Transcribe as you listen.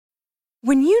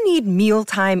When you need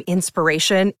mealtime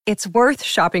inspiration, it's worth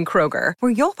shopping Kroger,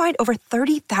 where you'll find over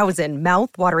 30,000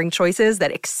 mouth-watering choices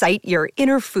that excite your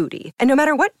inner foodie. And no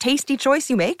matter what tasty choice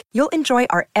you make, you'll enjoy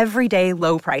our everyday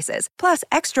low prices, plus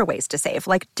extra ways to save,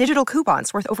 like digital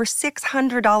coupons worth over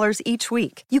 $600 each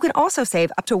week. You can also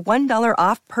save up to $1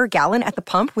 off per gallon at the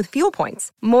pump with fuel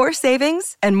points. More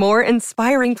savings and more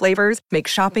inspiring flavors make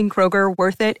shopping Kroger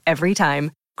worth it every time.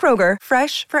 Kroger,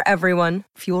 fresh for everyone.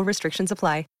 Fuel restrictions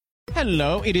apply.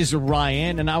 Hello, it is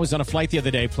Ryan, and I was on a flight the other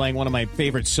day playing one of my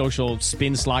favorite social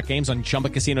spin slot games on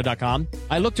ChumbaCasino.com.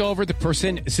 I looked over at the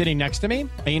person sitting next to me,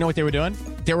 and you know what they were doing?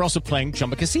 They were also playing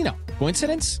Chumba Casino.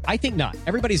 Coincidence? I think not.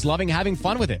 Everybody's loving having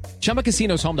fun with it. Chumba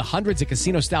Casino is home to hundreds of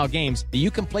casino-style games that you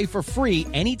can play for free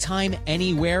anytime,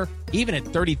 anywhere, even at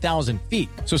 30,000 feet.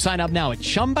 So sign up now at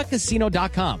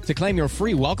ChumbaCasino.com to claim your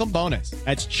free welcome bonus.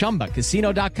 That's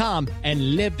ChumbaCasino.com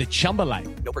and live the Chumba life.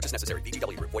 No purchase necessary.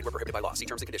 VGW. Void where prohibited by law. See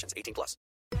terms and conditions. 18+.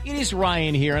 It is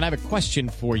Ryan here, and I have a question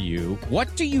for you.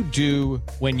 What do you do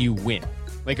when you win?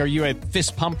 Like, are you a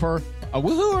fist pumper, a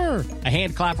woohooer, a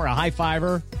hand clapper, a high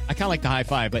fiver? I kind of like the high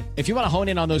five, but if you want to hone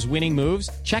in on those winning moves,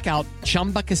 check out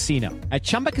Chumba Casino. At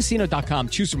ChumbaCasino.com,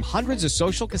 choose from hundreds of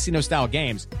social casino-style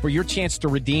games for your chance to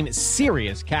redeem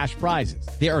serious cash prizes.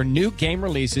 There are new game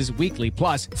releases weekly,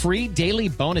 plus free daily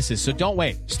bonuses, so don't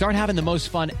wait. Start having the most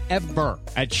fun ever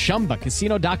at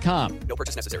ChumbaCasino.com. No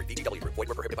purchase necessary. VGW. Void where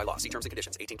prohibited by law. See terms and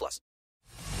conditions. 18+.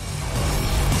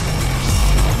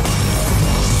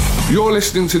 You're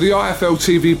listening to the IFL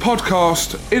TV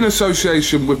podcast in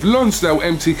association with Lonsdale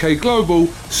MTK Global,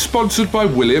 sponsored by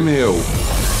William Hill.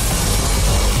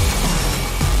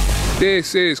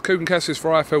 This is Coogan Cassis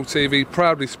for IFL TV,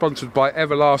 proudly sponsored by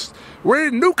Everlast. We're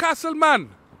in Newcastle,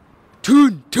 man!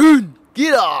 Toon,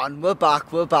 get on, we're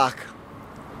back.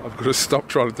 I've got to stop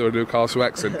trying to do a Newcastle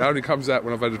accent. It only comes out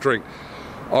when I've had a drink.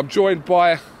 I'm joined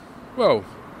by, well,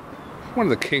 one of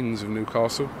the kings of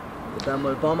Newcastle. The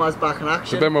Benwell Bombers back in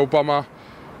action. The Benwell Bomber.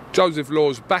 Joseph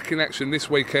Law's back in action this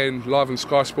weekend, live on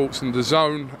Sky Sports and The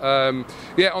Zone. On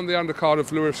the undercard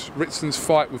of Lewis Ritson's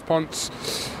fight with Ponce.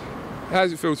 How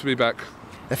does it feel to be back?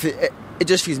 It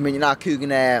just feels mean, Coogan.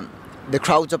 The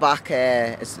crowds are back.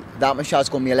 The atmosphere's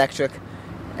going to be electric.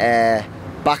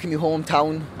 Back in my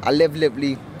hometown, I live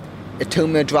Lively. A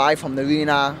 2-minute drive from the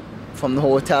arena, from the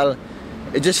hotel.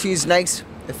 It just feels nice.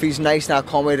 It feels nice, and I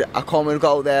can't wait to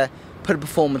go out there, put a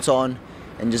performance on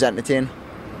and just entertain.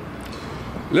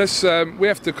 We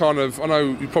have to kind of, I know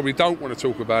you probably don't want to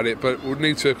talk about it, but we'll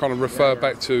need to kind of refer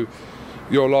back to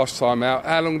your last time out.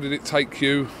 How long did it take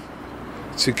you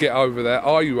to get over that?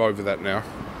 Are you over that now?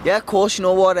 Yeah, of course. You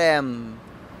know what? I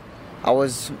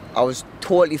was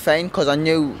totally fine, because I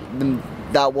knew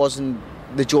that wasn't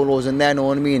the Joe Laws in there, you know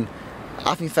what I mean?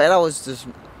 After my fight, I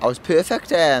was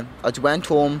perfect. I just went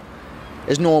home.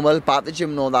 It's normal, back at the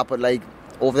gym and all that, but like,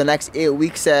 over the next 8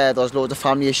 weeks, there was loads of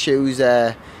family issues.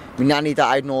 My nanny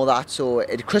died and all that. So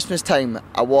at Christmas time,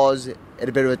 I was at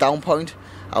a bit of a down point.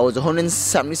 I was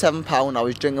 177 pounds. I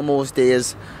was drinking most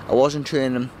days. I wasn't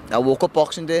training. I woke up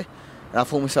Boxing Day, and I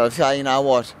thought to myself, yeah, you know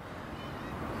what?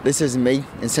 This isn't me.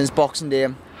 And since Boxing Day,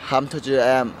 haven't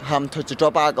touched a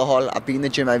drop of alcohol. I've been in the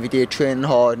gym every day, training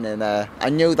hard, and I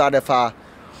knew that if I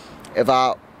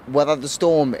weathered the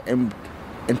storm and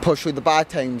push through the bad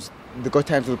times, the good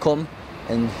times will come.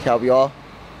 And here we are.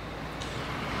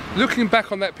 Looking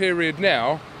back on that period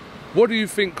now, what do you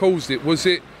think caused it? Was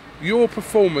it your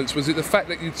performance? Was it the fact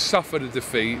that you'd suffered a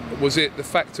defeat? Was it the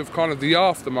fact of kind of the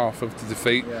aftermath of the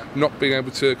defeat, not being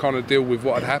able to kind of deal with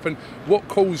what had happened? What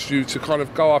caused you to kind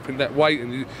of go up in that weight?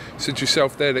 And you said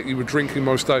yourself there that you were drinking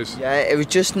most days. Yeah, it was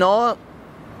just not.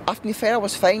 After my fight, I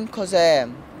was fine, because I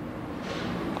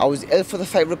was ill for the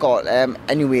fight regard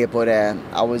anyway, but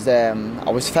I was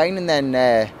fine, and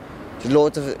then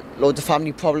loads of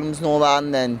family problems and all that,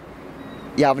 and then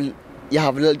you have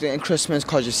a little drink at Christmas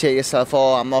because you say to yourself,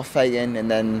 oh, I'm not fighting, and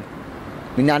then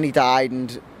my nanny died,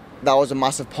 and that was a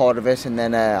massive part of it, and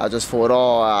then I just thought,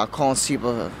 oh, I can't sleep,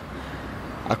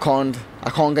 I can't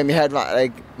get my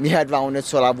head around it,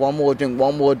 so I'll have one more drink,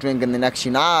 and the next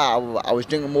thing, I was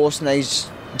drinking most nights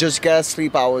just to get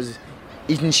sleep. I was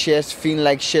eating shit, feeling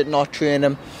like shit, not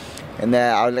training, and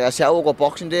like I said, I woke up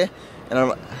Boxing Day,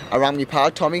 and I rang my pal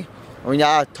Tommy. I mean,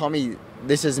 yeah, Tommy,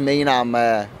 this is me, and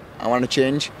I want to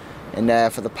change.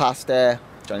 And for the past,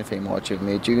 January, March, April,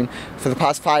 May, June, for the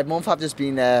past 5 months, I've just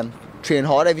been training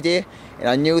hard every day, and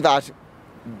I knew that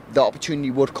the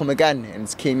opportunity would come again, and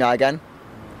it's came here again.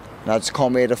 And I just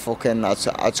can't wait to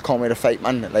fight,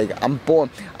 man. Like, I'm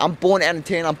born to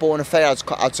entertain, I'm born to fight. I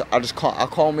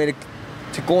can't wait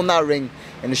to go in that ring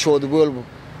and to show the world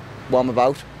what I'm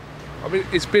about. I mean,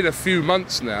 it's been a few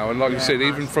months now, and like you said,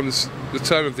 even from the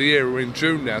turn of the year, we're in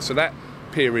June now, so that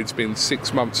period's been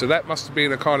 6 months. So that must have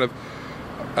been a kind of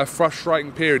a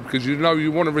frustrating period, because you know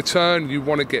you want to return, you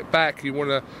want to get back, you want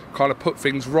to kind of put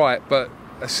things right, but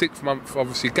a 6 month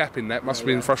obviously gap in that must have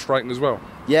been frustrating as well.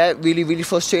 Yeah, really, really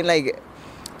frustrating. Like,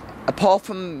 apart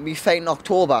from me fight in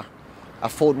October, I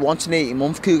fought once in 18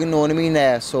 months, Coogan, you know what I mean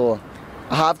there. So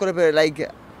I have got a bit of, like,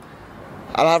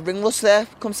 I'll have ring rust there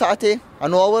come Saturday. I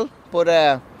know I will,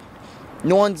 but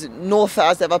no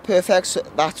fight's ever perfect. So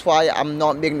that's why I'm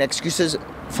not making excuses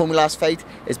for my last fight.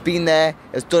 It's been there,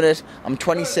 it's done it. I'm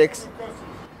 26.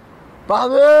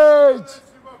 Babic!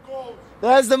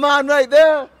 There's the man right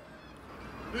there.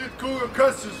 Need cool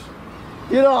cusses.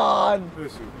 Get on.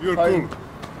 Listen, you're cool,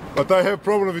 but I have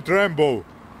problem with Rambo.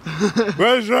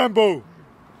 Where's Rambo?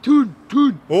 Toon.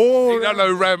 Oh, You don't know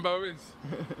who Rambo is.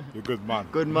 you're good man.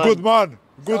 Good man. Good man.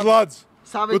 Good lads.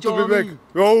 Savage Good to be Army. back.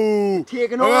 Oh,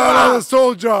 Taking over. another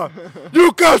soldier.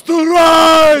 Newcastle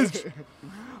rise.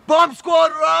 Bomb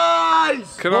squad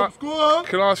rise! Can I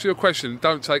ask you a question?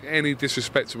 Don't take any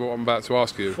disrespect to what I'm about to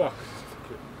ask you. Fuck.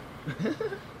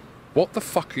 What the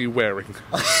fuck are you wearing?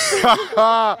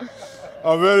 I'm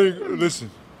wearing.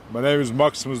 Listen, my name is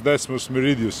Maximus Decimus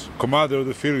Meridius, commander of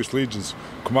the Fearless Legions,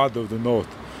 commander of the North,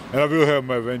 and I will have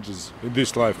my vengeance in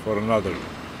this life or another.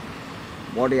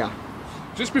 Warrior.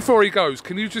 Just before he goes,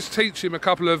 can you just teach him a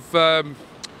couple of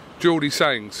geordie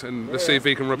sayings and let's see if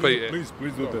he can repeat it? Please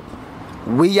do that.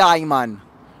 We are, man.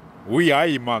 We are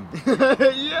man.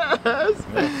 Yes.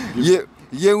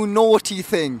 You naughty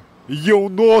thing. You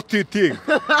naughty thing.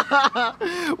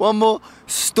 One more.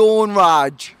 Stone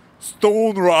Raj.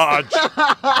 Stone Raj.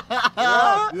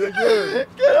 Yeah.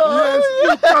 Get on.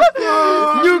 Yes,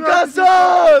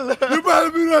 Newcastle. you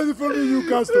better be ready for me,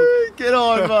 Newcastle. Get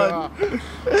on, man.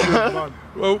 Good man.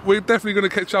 Well, we're definitely going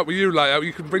to catch up with you later.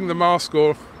 You can bring the mask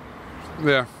or...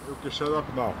 Yeah. Okay, shut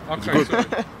up now.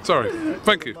 Okay, sorry.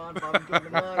 Thank you. It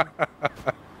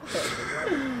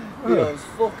was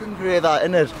fucking great, that,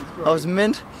 innit? I was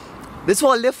mint. This is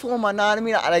what I live for, man. Know what I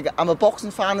mean? I'm a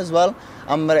boxing fan as well.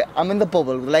 I'm in the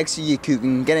bubble with likes of you,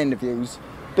 Coogan, get interviews.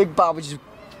 Big Babic is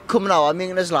coming out. I'm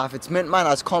making us laugh. It's mint, man.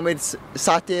 As comments,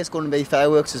 Saturday it's going to be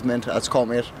fireworks. It's mint. As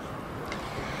comment.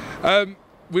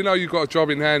 We know you've got a job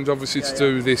in hand, obviously, to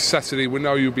do this Saturday. We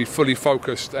know you'll be fully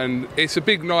focused, and it's a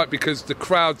big night because the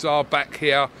crowds are back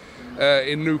here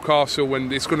in Newcastle,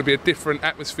 and it's going to be a different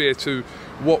atmosphere to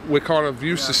what we're kind of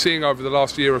used to seeing over the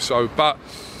last year or so. But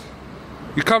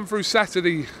you come through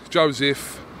Saturday,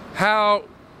 Joseph. How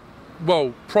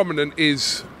prominent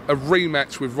is a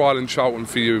rematch with Ryland Charlton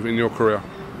for you in your career?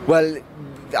 Well,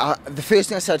 the first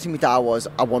thing I said to my dad was,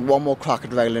 I want one more crack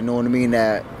at Ryland, you know what I mean?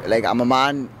 Like, I'm a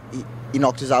man, he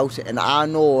knocked us out, and I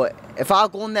know if I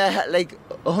go in there like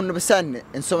 100%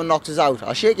 and someone knocks us out,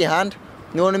 I'll shake your hand,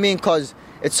 you know what I mean? Because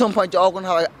at some point you're all going to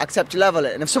have to accept your level,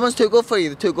 and if someone's too good for you,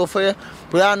 they're too good for you.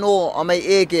 But I know on my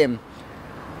A game,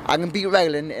 I can beat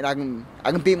Ryland and I can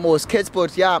beat most kids.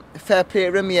 But yeah, fair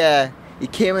play to him. Yeah, he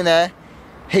came in there,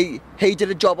 he did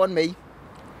a job on me.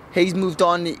 He's moved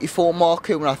on. He fought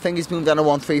Marco, and I think he's moved on to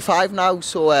 135 now.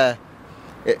 So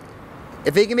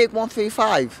if he can make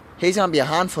 135, he's gonna be a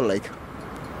handful, like.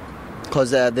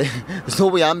 Because there's no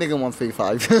way I'm making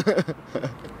 135.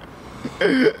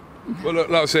 Well, look,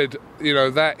 like I said, you know,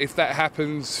 that if that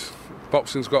happens,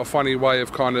 boxing's got a funny way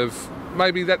of kind of,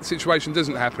 maybe that situation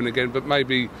doesn't happen again, but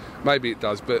maybe it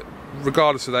does. But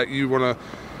regardless of that, you want to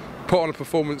put on a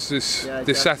performance this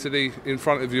Saturday in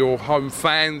front of your home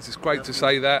fans. It's great to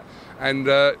say that. And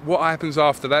what happens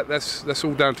after that, that's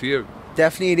all down to you.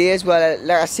 Definitely it is. Well,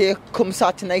 like I say, come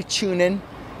Saturday night, tune in.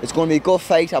 It's going to be a good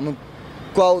fight. I'm going to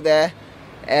go out there,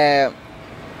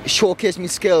 showcase my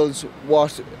skills.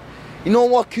 You know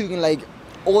what, Coogan, like,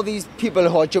 all these people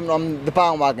who are jumping on the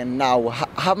bandwagon now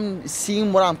haven't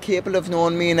seen what I'm capable of, you know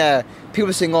what I mean?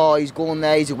 People saying, oh, he's going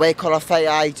there, he's a weight collar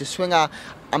fighter, he's a swinger.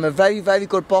 I'm a very, very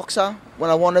good boxer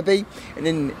when I want to be. And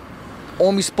then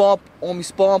all my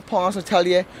sparring partners will tell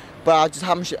you, but I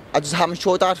just haven't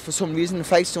showed that for some reason in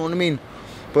fights, you know what I mean?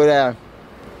 But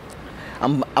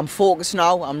I'm focused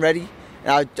now, I'm ready.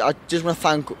 And I just want to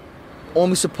thank all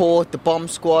my support, the Bomb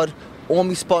Squad, all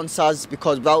my sponsors,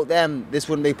 because without them this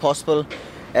wouldn't be possible.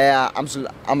 I'm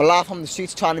a laugh on the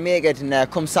streets trying to make it, and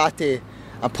come Saturday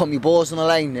and put my balls on the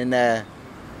line, and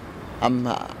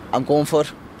I'm going for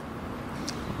it.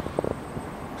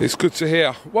 It's good to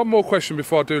hear. One more question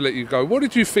before I do let you go. What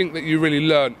did you think that you really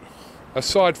learnt,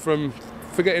 aside from,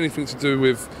 forget anything to do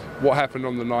with what happened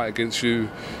on the night against you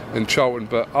and Charlton,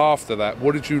 but after that,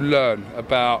 what did you learn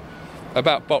about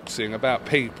boxing, about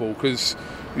people, because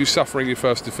you're suffering your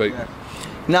first defeat?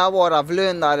 Now what? I've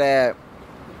learned that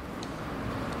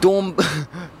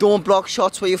don't block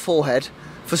shots with your forehead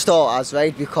for starters,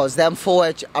 right? Because them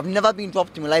forehead, I've never been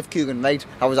dropped in my life, Coogan, right?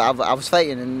 I was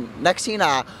fighting, and next thing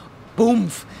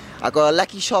boom! I got a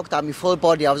lucky shock down my full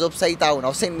body. I was upside down. I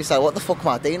was thinking to myself, what the fuck am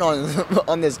I doing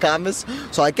on this canvas?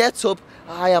 So I get up.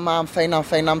 I'm fine.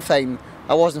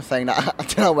 I wasn't fine. I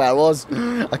don't know where I was.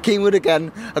 I came with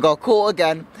again. I got caught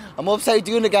again. I'm upside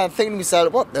down again, thinking to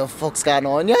myself, what the fuck's going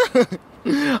on, yeah?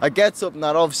 I get up, and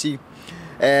that obviously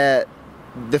the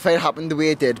fight happened the way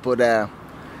it did. But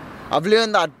I've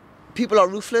learned that people are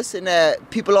ruthless, and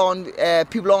people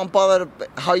aren't bothered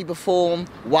how you perform,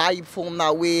 why you perform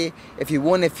that way, if you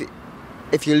win, if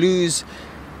you lose.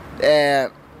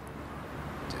 But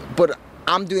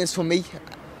I'm doing this for me.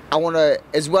 I want to,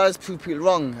 as well as prove people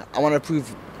wrong, I want to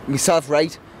prove myself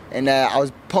right. And I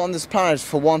was put on this planet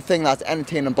for one thing, that's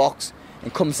entertain and box.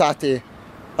 And come Saturday,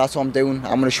 that's what I'm doing.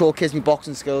 I'm going to showcase my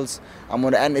boxing skills. I'm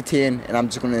going to entertain, and I'm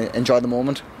just going to enjoy the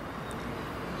moment.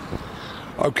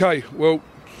 Okay, well,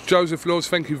 Joseph Laws,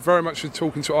 thank you very much for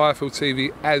talking to IFL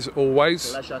TV as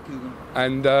always. Pleasure, Coogan.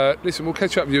 And listen, we'll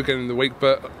catch up with you again in the week,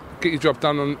 but get your job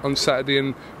done on Saturday,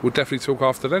 and we'll definitely talk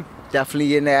after then.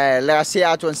 Definitely, and like I say,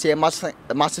 I just want to say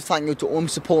a massive thank you to all my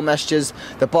support messages,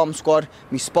 the Bomb Squad,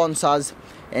 my sponsors,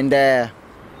 and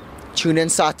tune in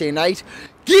Saturday night.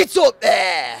 Get up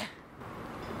there!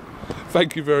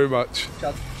 Thank you very much.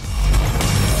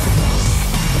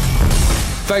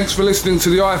 Thanks for listening to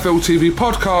the IFL TV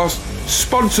podcast,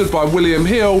 sponsored by William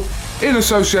Hill in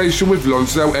association with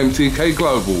Lonsdale MTK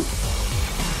Global.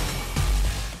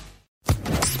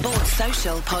 Sports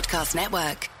Social Podcast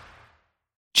Network.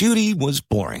 Judy was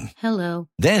boring. Hello.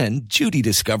 Then Judy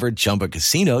discovered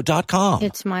ChumbaCasino.com.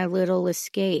 It's my little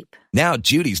escape. Now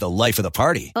Judy's the life of the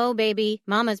party. Oh, baby,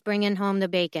 mama's bringing home the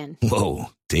bacon. Whoa,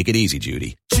 take it easy,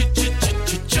 Judy.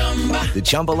 The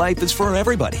Chumba life is for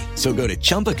everybody. So go to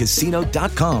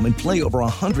ChumbaCasino.com and play over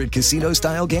 100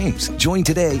 casino-style games. Join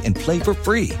today and play for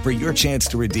free for your chance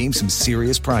to redeem some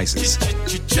serious prizes.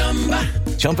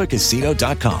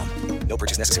 ChumbaCasino.com. No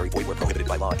purchase necessary. Void where prohibited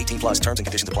by law. 18+ terms and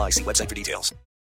conditions apply. See website for details.